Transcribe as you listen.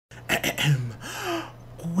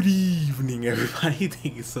Good evening, everybody.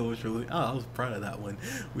 Thank you so much for listening. Oh, I was proud of that one.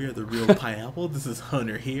 We are the Real Pineapple. This is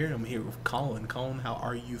Hunter here. I'm here with Colin. Colin, how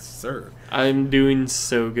are you, sir? I'm doing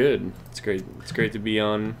so good. It's great. It's great to be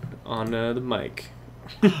on the mic.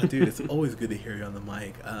 Oh, dude, it's always good to hear you on the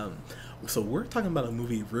mic. So we're talking about a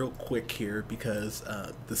movie real quick here because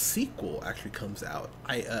the sequel actually comes out.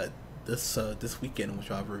 This weekend, which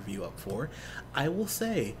I'll have a review up for. I will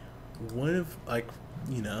say, one of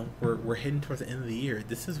we're heading towards the end of the year.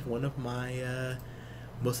 This is one of my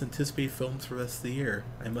most anticipated films for the rest of the year.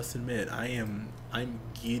 I must admit, I'm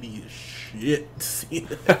giddy as shit to see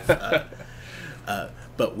this.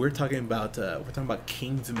 But we're talking about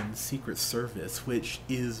Kingsman: Secret Service, which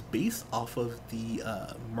is based off of the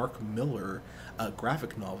Mark Miller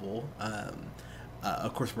graphic novel.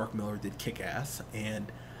 Of course, Mark Miller did Kick-Ass,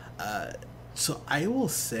 and so I will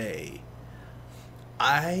say,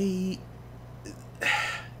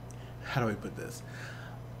 how do I put this?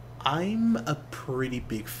 I'm a pretty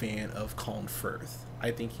big fan of Colin Firth.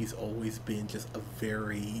 I think he's always been just a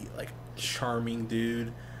very charming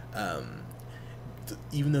dude.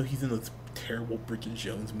 Even though he's in those terrible Bridget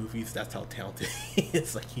Jones movies, that's how talented he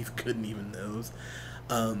is. He's good in even those.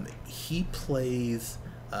 He plays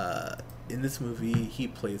in this movie. He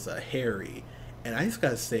plays Harry, and I just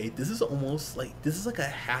gotta say, this is almost like a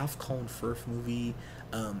half Colin Firth movie,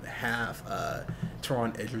 half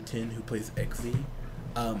Taron Egerton, who plays Eggsy.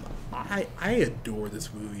 I adore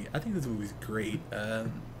this movie. I think this movie's great.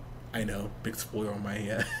 I know, big spoiler on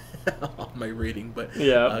my on my rating, but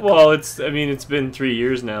yeah. Well, it's been 3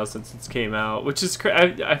 years now since it's came out, which is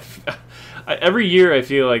every year I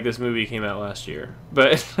feel like this movie came out last year,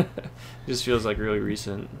 but it just feels like really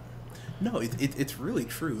recent. No, it's really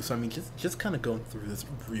true. So just kind of going through this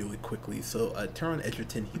really quickly. So Taron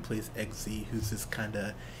Egerton, he plays Eggsy, who's this kind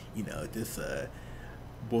of this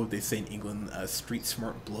what would they say in England? Street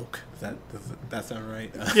smart bloke. Does that sound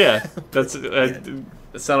right? Yeah, that's it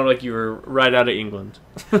sounded like you were right out of England.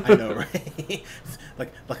 I know, right?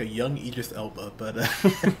 like a young Idris Elba, but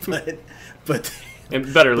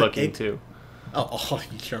and better looking too. Oh,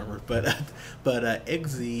 you charmer. But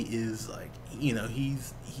Eggsy is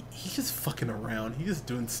he's just fucking around. He's just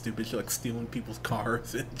doing stupid shit, like stealing people's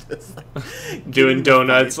cars and just doing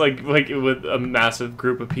donuts, like with a massive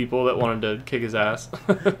group of people that wanted to kick his ass.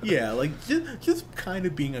 Yeah, just kind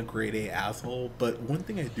of being a grade A asshole. But one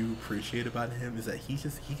thing I do appreciate about him is that he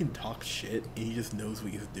can talk shit and he just knows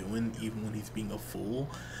what he's doing, even when he's being a fool.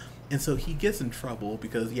 And so he gets in trouble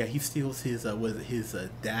because he steals his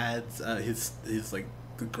dad's the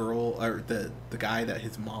girl or the guy that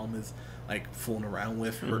his mom is fooling around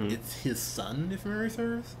with. Mm-hmm. It's his son, if memory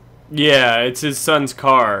serves. Yeah, it's his son's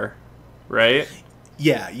car, right?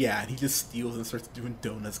 Yeah, and he just steals and starts doing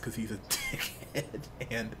donuts because he's a dickhead,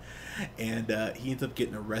 and he ends up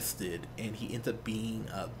getting arrested, and he ends up being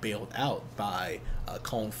bailed out by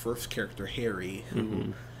Colin Firth's character Harry,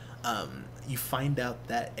 who you find out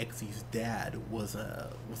that Eggsy's dad was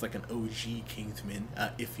like an OG Kingsman,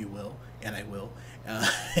 if you will, and I will,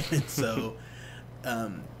 and so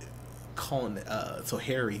so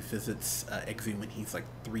Harry visits Eggsy when he's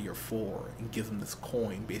 3 or 4 and gives him this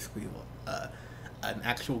coin, basically an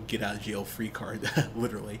actual get out of jail free card,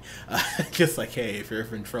 literally, just hey, if you're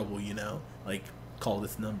ever in trouble, call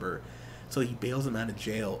this number. So he bails him out of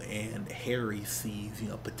jail, and Harry sees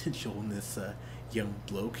potential in this young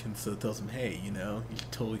bloke, and so tells him, hey, you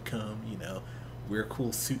should totally come, wear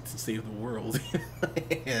cool suits and save the world.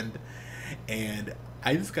 and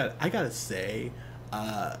I gotta say,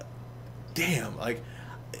 damn,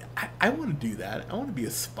 I want to do that. I want to be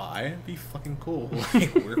a spy. It'd be fucking cool.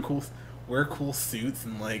 Wear cool suits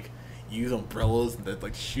and use umbrellas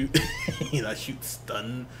that shoot shoot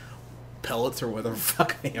stun pellets or whatever the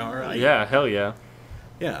fuck they are. Yeah, hell yeah.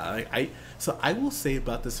 Yeah, so I will say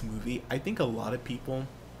about this movie, I think a lot of people,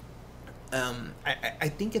 I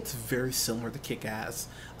think it's very similar to Kick-Ass,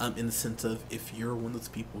 in the sense of, if you're one of those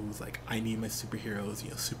people who's I need my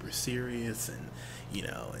superheroes, super serious and,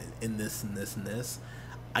 in this and this and this,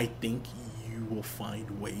 I think you will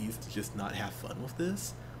find ways to just not have fun with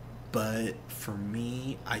this. But for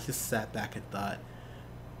me, I just sat back and thought,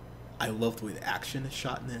 I love the way the action is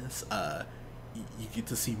shot in this. You get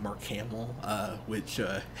to see Mark Hamill, which,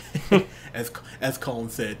 as Colin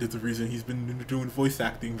said, there's a reason he's been doing voice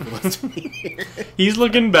acting for the last 20 years. He's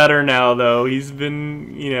looking better now, though. He's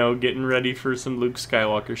been, getting ready for some Luke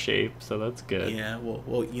Skywalker shape, so that's good. Yeah,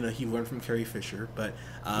 well, he learned from Carrie Fisher, but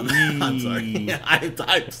I'm sorry. I'm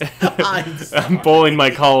sorry. I'm pulling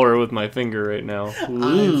my collar with my finger right now.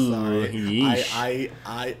 I'm sorry. Yeesh.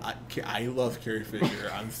 I love Carrie Fisher.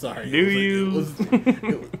 I'm sorry. Do you?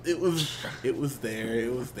 It was was there.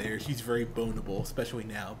 It was there. She's very boneable, especially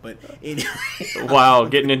now. But anyway. Wow,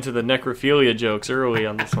 getting into the necrophilia jokes early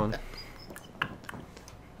on this one.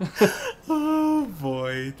 Oh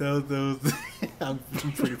boy, those. I'm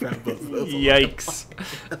pretty proud of both of those. Yikes.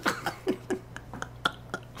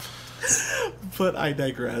 But I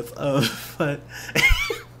digress. But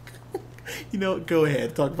go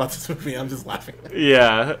ahead, talk about this movie. I'm just laughing.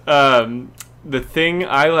 Yeah. The thing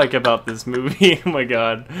I like about this movie, oh my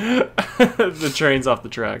god, the train's off the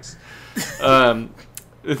tracks. The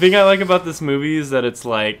thing I like about this movie is that it's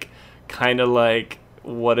like, kind of like,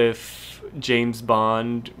 what if James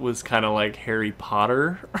Bond was kind of like Harry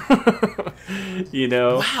Potter?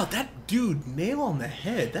 Wow, that dude, nail on the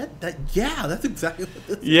head. That's exactly what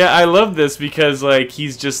this is. Yeah, I love this because like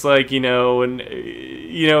he's just like, Harry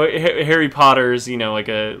Potter's, like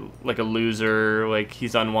a loser, like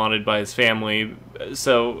he's unwanted by his family.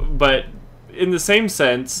 So, but in the same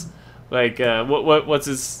sense, like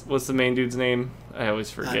what's the main dude's name? I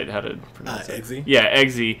always forget how to pronounce it. Eggsy? Yeah,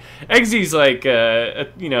 Eggsy. Eggsy's like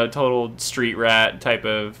a total street rat type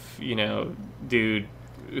of, dude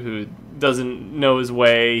who doesn't know his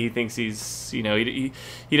way. He thinks he's, he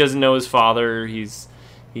doesn't know his father. He's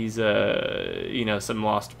some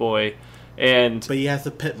lost boy. But he has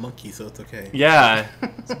a pet monkey, so it's okay. Yeah,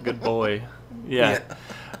 it's a good boy. Yeah.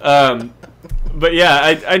 But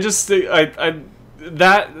yeah, I just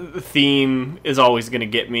that theme is always going to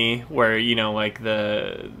get me, where like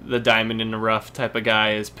the diamond in the rough type of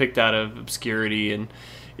guy is picked out of obscurity, and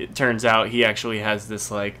it turns out he actually has this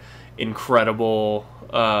like incredible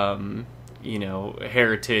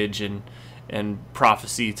heritage and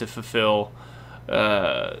prophecy to fulfill.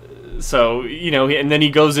 So and then he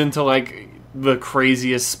goes into like the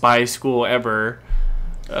craziest spy school ever.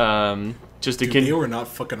 They were not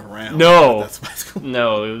fucking around. No,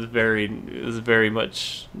 no, it was very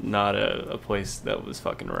much not a place that was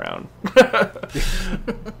fucking around.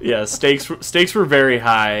 Yeah, stakes were very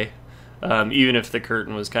high, even if the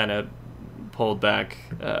curtain was kind of pulled back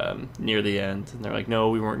near the end, and they're like, "No,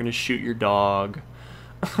 we weren't going to shoot your dog."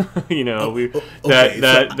 That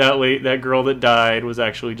girl that died was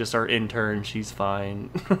actually just our intern. She's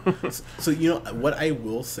fine. So what I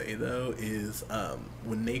will say though is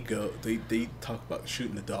when they talk about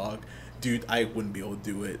shooting the dog, dude, I wouldn't be able to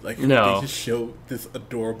do it. Like, no. They just show this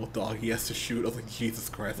adorable dog he has to shoot. I was like, Jesus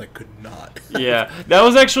Christ, I could not. Yeah, that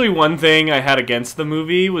was actually one thing I had against the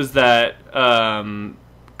movie, was that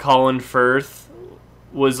Colin Firth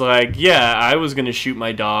was like, yeah, I was gonna shoot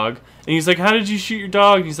my dog. And he's like, how did you shoot your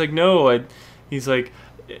dog? And he's like, no, I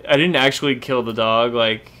didn't actually kill the dog.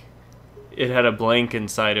 Like, it had a blank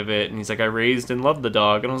inside of it. And he's like, I raised and loved the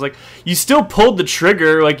dog. And I was like, you still pulled the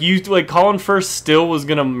trigger. Like, Colin Firth still was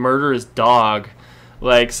going to murder his dog.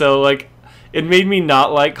 Like, so, like, it made me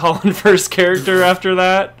not like Colin Firth's character after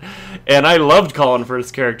that. And I loved Colin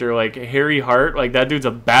Firth's character. Like, Harry Hart, like, that dude's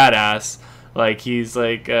a badass. Like, he's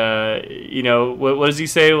like, what does he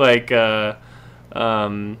say? Like,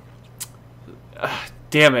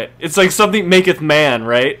 damn it. It's like something maketh man,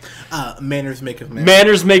 right? Manners maketh man.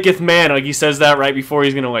 Manners maketh man. Like, he says that right before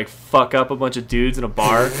he's gonna, like, fuck up a bunch of dudes in a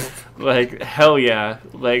bar. Like, hell yeah.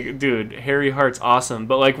 Like, dude, Harry Hart's awesome.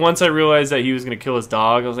 But, like, once I realized that he was gonna kill his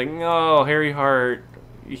dog, I was like, no, Harry Hart,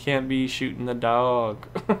 you can't be shooting the dog.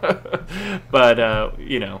 But,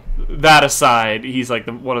 that aside, he's, like,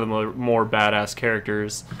 one of the more badass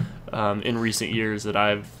characters in recent years that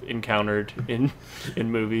I've encountered in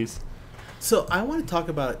movies. So I want to talk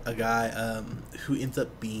about a guy who ends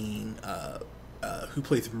up being who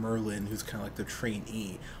plays Merlin, who's kind of like the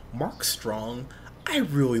trainee, Mark Strong. I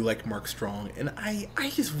really like Mark Strong, and I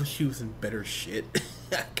just wish he was in better shit.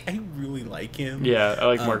 I really like him. Yeah, I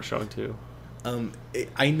like Mark Strong too.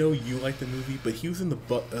 I know you like the movie, but he was in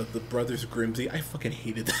the Brothers Grimsby. I fucking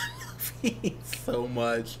hated that movie so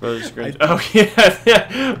much. Brothers Grimsby. Oh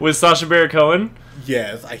yeah, with Sacha Baron Cohen.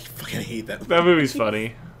 Yes, I fucking hate that movie. That movie's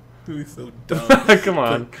funny. It was so dumb. Come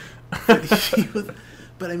on.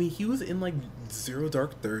 But I mean, he was in like Zero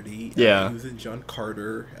Dark 30. Yeah. He was in John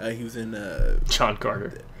Carter. He was in John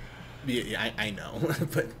Carter. Yeah, I know.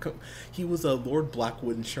 But he was Lord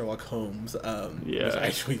Blackwood in Sherlock Holmes. Yeah. Which I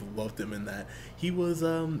actually loved him in that. He was he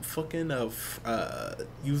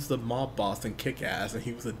was the mob boss in Kick-Ass, and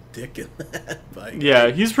he was a dick in that. Like,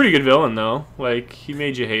 yeah, he's a pretty good villain though. Like, he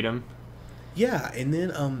made you hate him. Yeah, and then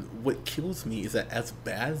what kills me is that as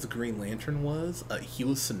bad as the Green Lantern was, he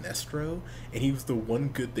was Sinestro, and he was the one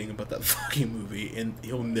good thing about that fucking movie, and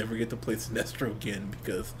he'll never get to play Sinestro again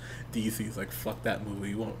because DC's like, fuck that movie,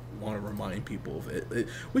 we won't want to remind people of it,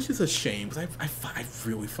 which is a shame, because I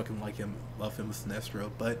really fucking like him, love him as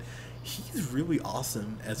Sinestro, but he's really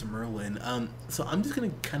awesome as Merlin. So I'm just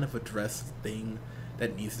going to kind of address the thing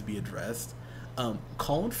that needs to be addressed.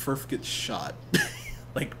 Colin Firth gets shot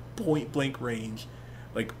like point blank range,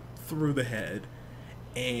 like through the head.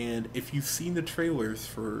 And if you've seen the trailers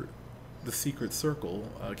for The Secret Circle,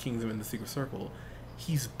 Kingsman: The Secret Circle,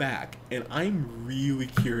 he's back, and I'm really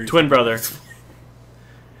curious. Twin brother.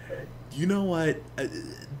 You know what?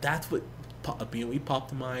 That's what immediately popped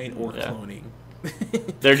to mind, or cloning.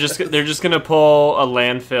 They're just gonna pull a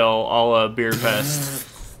landfill, all a beer fest.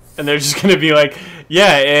 And they're just gonna be like,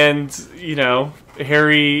 yeah, and you know,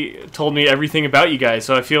 Harry told me everything about you guys,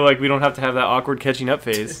 so I feel like we don't have to have that awkward catching up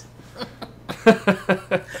phase.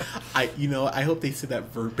 I hope they said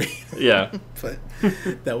that verbatim. Yeah. But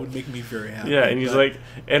that would make me very happy. Yeah, and he's like,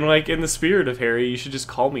 and like in the spirit of Harry, you should just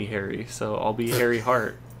call me Harry, so I'll be Harry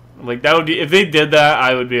Hart. Like that would be, if they did that,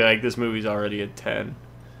 I would be like, this movie's already a 10.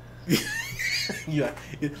 Yeah,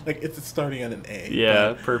 it's starting at an A. Yeah,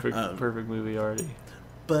 but, perfect movie already.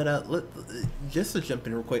 But just to jump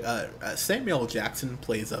in real quick, Samuel L. Jackson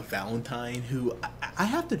plays Valentine, who I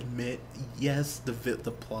have to admit, yes, the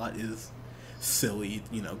plot is silly,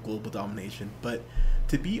 global domination. But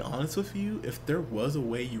to be honest with you, if there was a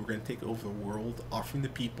way you were going to take over the world, offering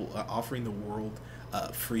the world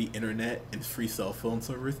free internet and free cell phone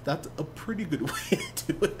service, that's a pretty good way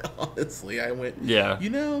to do it. Honestly, I went, yeah,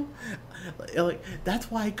 like that's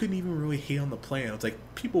why I couldn't even really hate on the plan. I was like,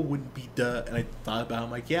 people wouldn't be dumb, and I thought about it,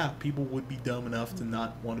 I'm like, yeah, people would be dumb enough to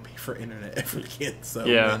not want to pay for internet ever again. So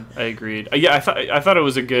yeah, I agreed. Yeah, I thought it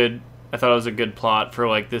was a good plot for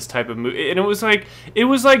like this type of movie, and it was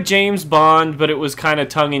like James Bond, but it was kind of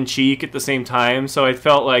tongue in cheek at the same time. So I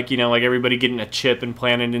felt like like everybody getting a chip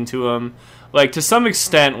implanted into him. Like, to some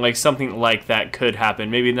extent, like, something like that could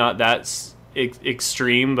happen. Maybe not that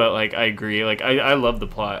extreme, but, like, I agree. Like, I love the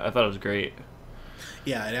plot. I thought it was great.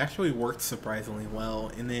 Yeah, it actually worked surprisingly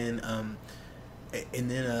well. And then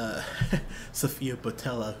Sophia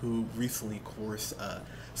Boutella, who recently, of course,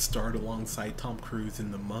 starred alongside Tom Cruise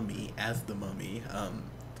in The Mummy as the Mummy.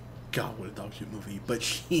 God, what a dog shit movie! But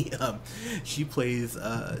she plays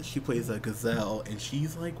a gazelle, and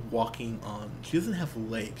she's like walking on. She doesn't have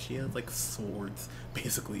legs. She has like swords,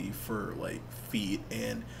 basically, for like feet.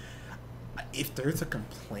 And if there's a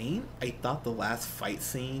complaint, I thought the last fight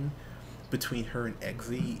scene between her and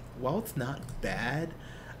Eggsy, while it's not bad,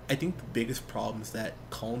 I think the biggest problem is that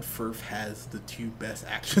Colin Firth has the two best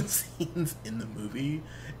action scenes in the movie,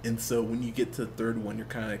 and so when you get to the third one, you're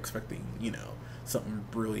kind of expecting, something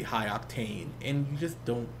really high octane, and you just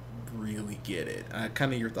don't really get it.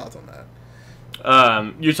 Kind of your thoughts on that?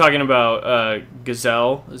 You're talking about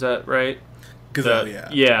Gazelle, is that right? Gazelle, yeah.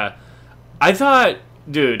 Yeah. I thought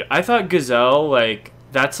Gazelle, like,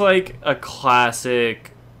 that's like a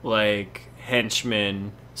classic, like,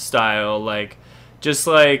 henchman style, like, just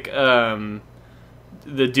like the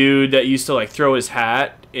dude that used to like throw his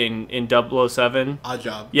hat in 007.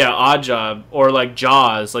 Oddjob. Yeah, Oddjob, or like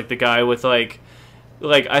Jaws, like the guy with like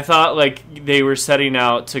I thought like they were setting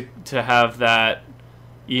out to have that,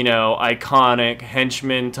 iconic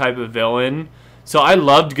henchman type of villain. So I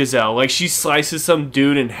loved Gazelle. Like, she slices some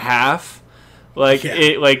dude in half, like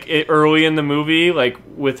it early in the movie, like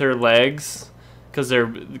with her legs. Because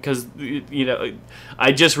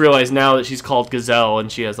I just realized now that she's called Gazelle,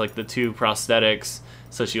 and she has like the two prosthetics,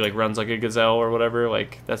 so she like runs like a gazelle or whatever.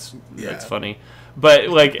 Like that's funny, but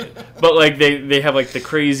they have like the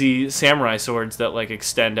crazy samurai swords that like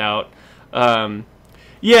extend out.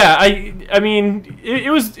 Yeah, I mean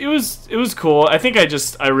it was cool. I think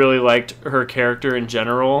I really liked her character in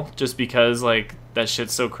general, just because like that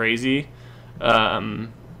shit's so crazy.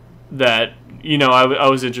 That I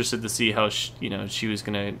was interested to see how she was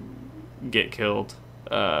gonna get killed.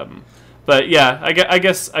 But yeah, I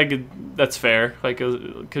guess I could. That's fair. Like a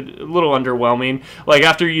little underwhelming. Like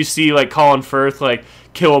after you see like Colin Firth like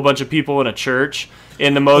kill a bunch of people in a church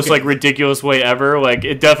in the most like ridiculous way ever. Like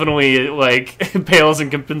it definitely like pales in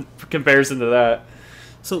comparison to that.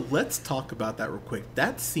 So let's talk about that real quick.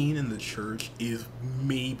 That scene in the church is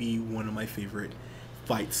maybe one of my favorite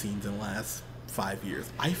fight scenes in the last 5 years.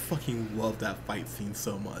 I fucking love that fight scene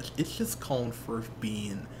so much. It's just Colin Firth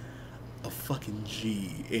being a fucking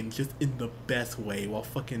G, and just in the best way, while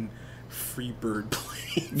fucking Freebird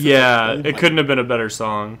plays. Yeah, it couldn't have been a better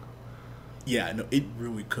song. Yeah, no, it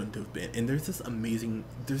really couldn't have been. And there's this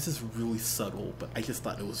really subtle, but I just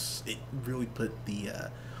thought it really put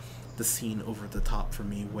the scene over the top for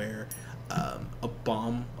me, where a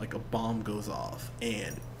bomb goes off,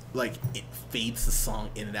 and like it fades the song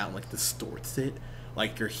in and out, and, like distorts it,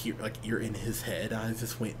 like you're here, like you're in his head. And I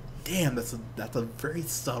just went, damn, that's a very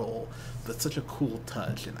subtle, but such a cool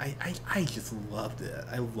touch, and I just loved it.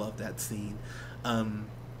 I love that scene.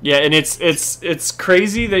 Yeah, and it's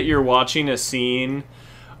crazy that you're watching a scene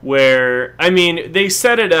where, I mean, they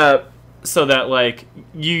set it up so that like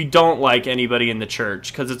you don't like anybody in the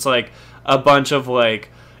church, because it's like a bunch of like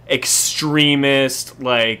extremist,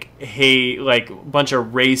 like hate, like a bunch of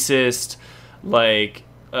racist, like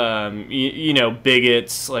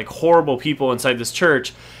bigots, like horrible people inside this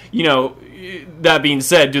church. That being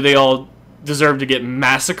said, do they all deserve to get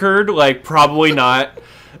massacred? Like, probably not.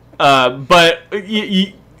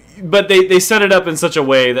 But they set it up in such a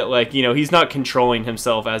way that, like, he's not controlling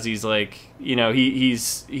himself as he's like,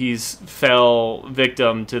 he's fell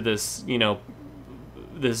victim to this,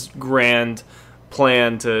 this grand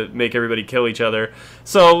plan to make everybody kill each other.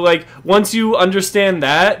 So, like, once you understand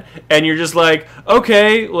that, and you're just like,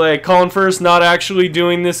 okay, like, Colin Firth not actually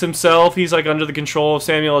doing this himself, he's like under the control of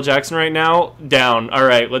Samuel L. Jackson right now, down. All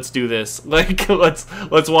right, let's do this. Like, let's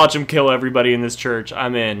watch him kill everybody in this church.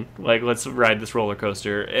 I'm in. Like, let's ride this roller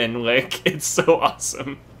coaster. And, like, it's so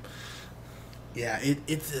awesome. Yeah,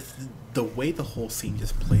 it's the way the whole scene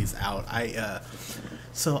just plays out.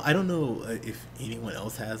 So I don't know if anyone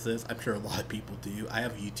else has this. I'm sure a lot of people do. I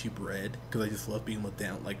have YouTube Red because I just love being able to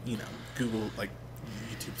down, like, Google like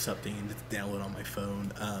YouTube something and just download on my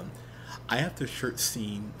phone. I have the shirt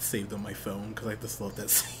scene saved on my phone because I just love that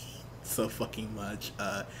scene so fucking much.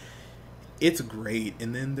 It's great,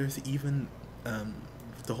 and then there's even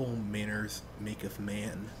the whole manners maketh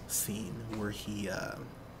man scene where he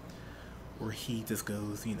just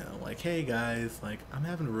goes, like, hey guys, like, I'm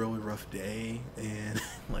having a really rough day, and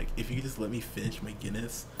like, if you could just let me finish my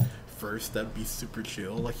Guinness first, that'd be super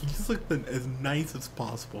chill. Like, he just looked as nice as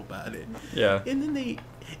possible about it. Yeah. And then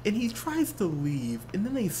he tries to leave, and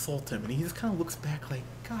then they assault him, and he just kind of looks back like,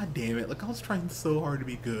 God damn it, like, I was trying so hard to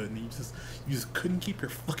be good, and you just couldn't keep your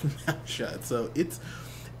fucking mouth shut. So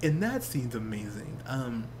and that scene's amazing.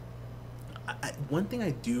 One thing I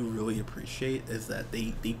do really appreciate is that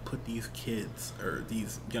they put these kids, or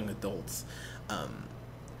these young adults,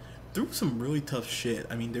 through some really tough shit.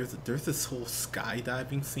 I mean, there's this whole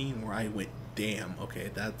skydiving scene where I went, damn,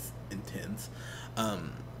 okay, that's intense.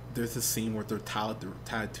 There's this scene where they're tied to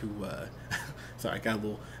sorry, I got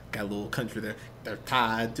a little country there. They're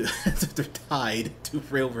tied to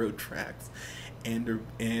railroad tracks, and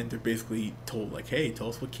they're basically told, like, hey, tell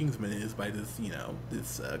us what Kingsman is by this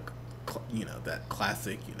that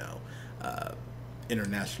classic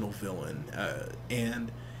international villain,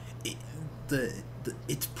 and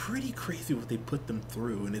it's pretty crazy what they put them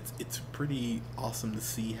through, and it's pretty awesome to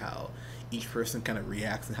see how each person kind of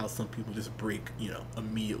reacts, and how some people just break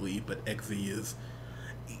immediately, but Eggsy is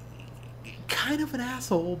kind of an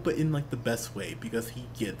asshole, but in like the best way, because he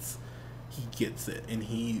gets it, and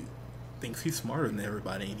he thinks he's smarter than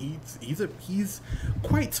everybody, and he's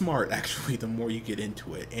quite smart, actually, the more you get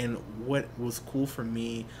into it. And what was cool for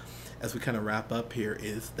me as we kind of wrap up here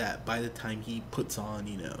is that by the time he puts on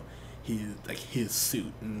his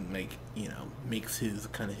suit, and like makes his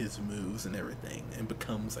moves and everything, and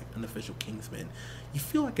becomes like an official Kingsman, you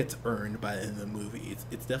feel like it's earned by the end of the movie.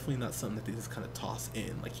 It's definitely not something that they just kind of toss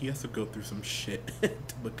in. Like, he has to go through some shit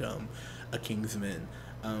to become a Kingsman,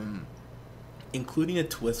 including a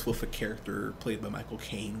twist with a character played by Michael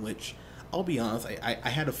Caine, which, I'll be honest, I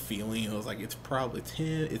had a feeling. I was like, it's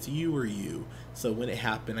him, it's you or you. So when it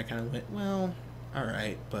happened, I kind of went, well,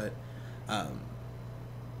 alright, but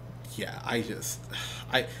yeah, I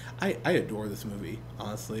adore this movie,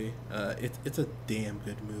 honestly. It's a damn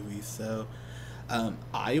good movie. So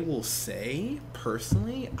I will say,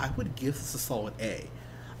 personally, I would give this a solid A.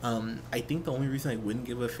 I think the only reason I wouldn't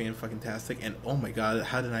give it a fan-fucking-tastic, and oh my god,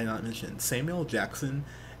 how did I not mention, Samuel L. Jackson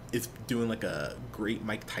is doing like a great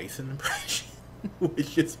Mike Tyson impression,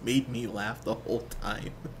 which just made me laugh the whole time.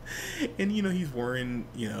 And he's wearing,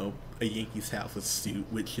 a Yankees hat with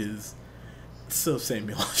suit, which is so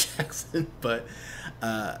Samuel L. Jackson, but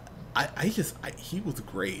he was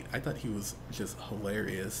great. I thought he was just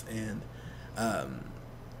hilarious, and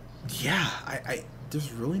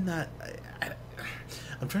there's really not.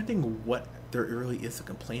 I'm trying to think of what there really is to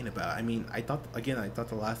complain about. I mean, I thought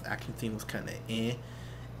the last action scene was kind of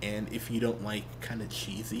and if you don't like kind of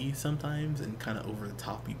cheesy sometimes and kind of over the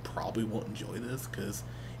top, you probably won't enjoy this, because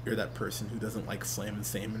you're that person who doesn't like Slam and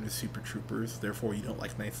Salmon or Super Troopers, therefore you don't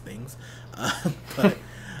like nice things. But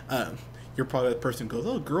you're probably that person who goes,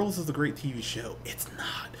 "Oh, Girls is a great TV show." It's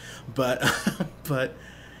not, but but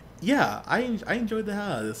yeah, I enjoyed the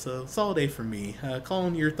hell out of this. So solid A for me.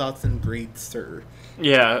 Colin, your thoughts and grades, sir?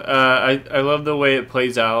 Yeah, I love the way it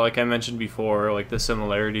plays out. Like I mentioned before, like the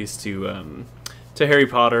similarities to Harry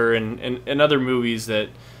Potter and other movies that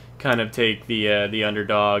kind of take the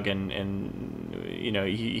underdog and you know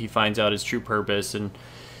he finds out his true purpose and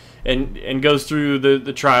goes through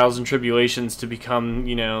the trials and tribulations to become,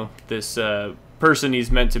 you know, this person he's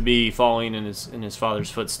meant to be, following in his father's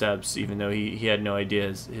footsteps, even though he had no idea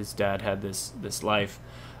his dad had this life.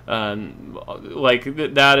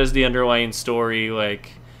 That is the underlying story.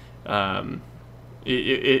 Like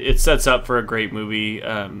it sets up for a great movie.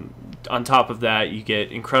 On top of that, you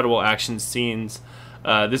get incredible action scenes.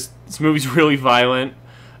 This movie's really violent,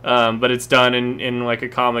 but it's done in like a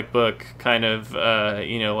comic book kind of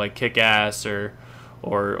you know, like Kick-Ass or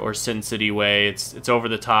Sin City way. It's over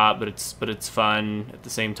the top, but it's fun at the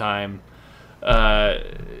same time.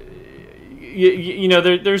 You know,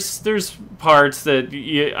 there's parts that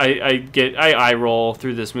I eye roll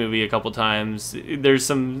through this movie a couple times. There's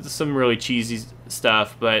some really cheesy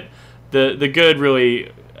stuff, but the good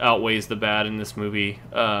really outweighs the bad in this movie,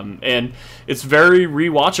 and it's very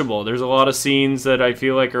rewatchable. There's a lot of scenes that I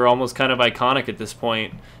feel like are almost kind of iconic at this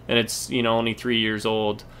point, and it's, you know, only 3 years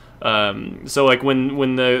old. So like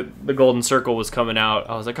when the Golden Circle was coming out,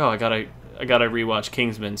 I was like, oh, I gotta rewatch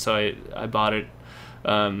Kingsman. So I bought it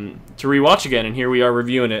to rewatch again, and here we are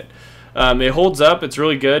reviewing it. It holds up. It's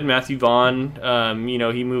really good. Matthew Vaughn, you know,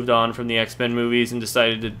 he moved on from the X-Men movies and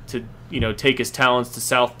decided to you know, take his talents to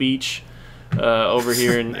South Beach over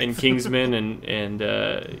here in Kingsman, and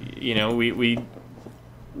you know, we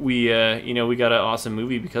you know, we got an awesome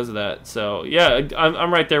movie because of that. So yeah,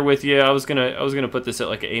 I'm right there with you. I was gonna put this at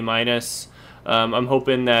like an A-. I'm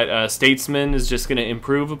hoping that Statesman is just gonna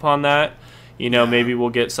improve upon that. You know, maybe we'll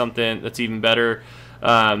get something that's even better.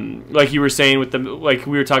 Like you were saying with like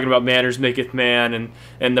we were talking about manners maketh man,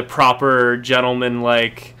 and the proper gentleman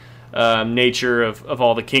like nature of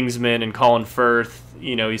all the Kingsmen, and Colin Firth.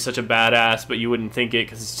 You know, he's such a badass, but you wouldn't think it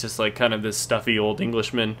because he's just like kind of this stuffy old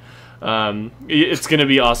Englishman. It's going to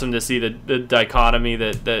be awesome to see the dichotomy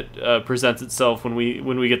that presents itself when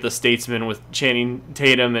we get the Statesman with Channing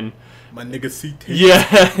Tatum and my nigga C. Tatum.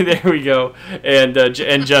 Yeah, there we go, and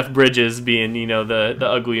Jeff Bridges being, you know, the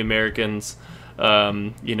ugly Americans,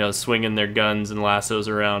 you know, swinging their guns and lassos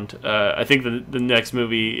around. I think the next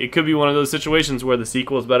movie, it could be one of those situations where the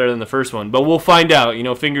sequel is better than the first one, but we'll find out. You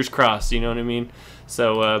know, fingers crossed. You know what I mean?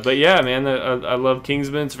 So, but yeah, man, I love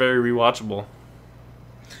Kingsman. It's very rewatchable.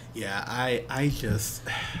 Yeah,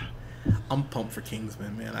 I'm pumped for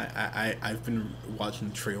Kingsman, man. I've been watching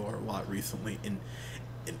the trailer a lot recently, and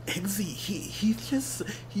Eggsy,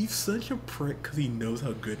 he's such a prick because he knows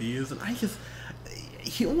how good he is, and he's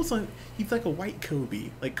like a white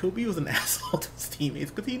Kobe. Like, Kobe was an asshole to his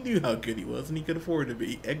teammates because he knew how good he was and he could afford to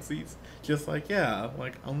be. Eggsy's just like, yeah,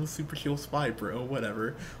 like, I'm a super shield spy, bro,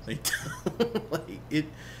 whatever. Like, like it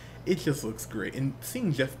just looks great. And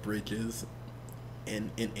seeing Jeff Bridges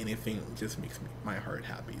in anything just makes my heart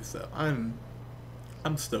happy. So I'm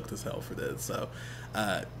stoked as hell for this. So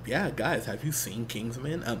yeah, guys, have you seen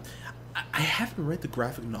Kingsman? I haven't read the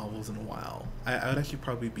graphic novels in a while. I would actually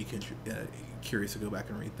probably be curious to go back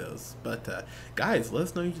and read those. But guys, let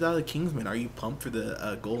us know you thought of Kingsman. Are you pumped for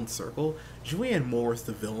the Golden Circle? Julianne Moore is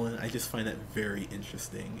the villain. I just find that very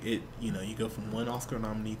interesting. You know, you go from one Oscar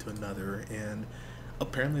nominee to another, and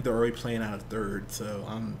apparently they're already playing out a third. So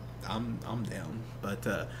I'm down. But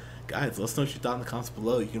guys, let us know what you thought in the comments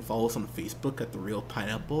below. You can follow us on Facebook at The Real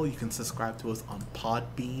Pineapple. You can subscribe to us on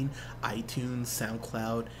Podbean, iTunes,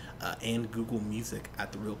 SoundCloud, and Google Music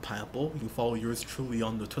at The Real Pineapple. You can follow yours truly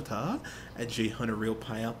on the Twitter at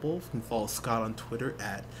JHunterRealPineapple. You can follow Scott on Twitter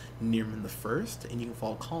at Nearman1st, and you can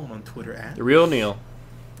follow Colin on Twitter at The Real Neil.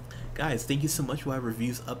 Guys, thank you so much. We'll have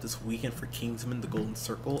reviews up this weekend for Kingsman, The Golden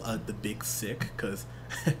Circle, The Big Sick, because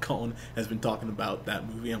Colin has been talking about that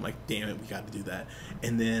movie. I'm like, damn it, we got to do that.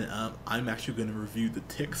 And then I'm actually going to review The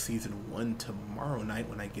Tick Season 1 tomorrow night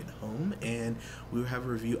when I get home, and we'll have a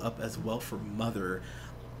review up as well for Mother.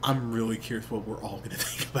 I'm really curious what we're all going to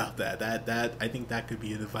think about that. That I think that could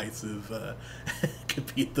be a divisive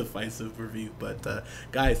review. But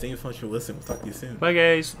guys, thank you so much for listening. We'll talk to you soon. Bye,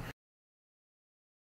 guys.